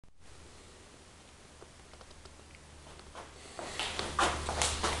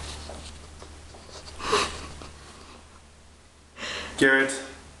Garrett,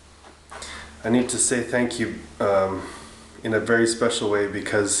 I need to say thank you in a very special way,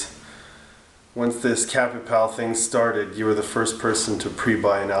 because once this Capipal thing started, you were the first person to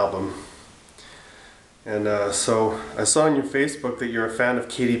pre-buy an album. And so I saw on your Facebook that you're a fan of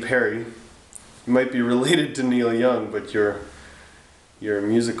Katy Perry. You might be related to Neil Young, but your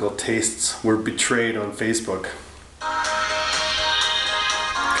musical tastes were betrayed on Facebook.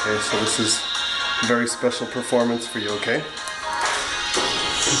 Okay, so this is a very special performance for you, okay?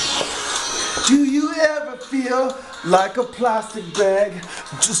 Do you ever feel like a plastic bag,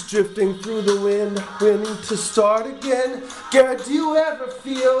 just drifting through the wind, waiting to start again? Garrett, do you ever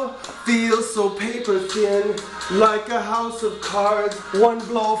feel so paper thin, like a house of cards, one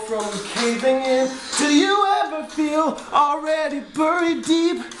blow from caving in? Do you ever feel already buried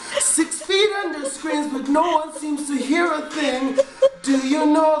deep, 6 feet under screens, but no one seems to hear a thing? Do you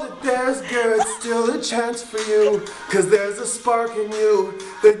know that there's, Garrett, still a chance for you? Cause there's a spark in you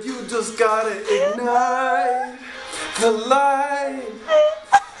that you just gotta ignite the light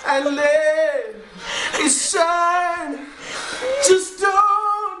and let it shine. Just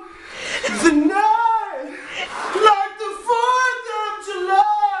don't deny like the 4th of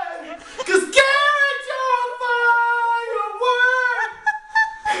July. Cause Garrett, you're on firework.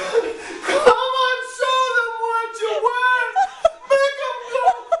 Come on, show them what you're worth. Make them go,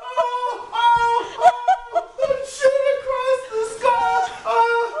 oh, oh, oh, and shoot across the sky. Oh.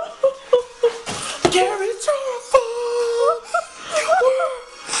 Garrett, you're on firework.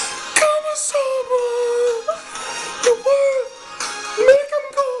 Come on, someone. Your word. Make them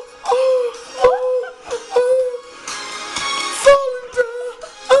go, oh, oh, oh. Falling down,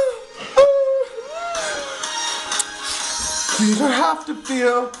 You don't have to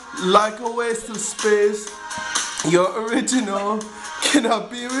feel like a waste of space. Your original cannot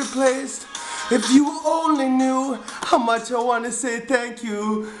be replaced. If you only knew how much I want to say thank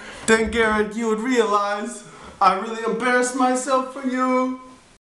you, then Garrett, you would realize I really embarrassed myself for you.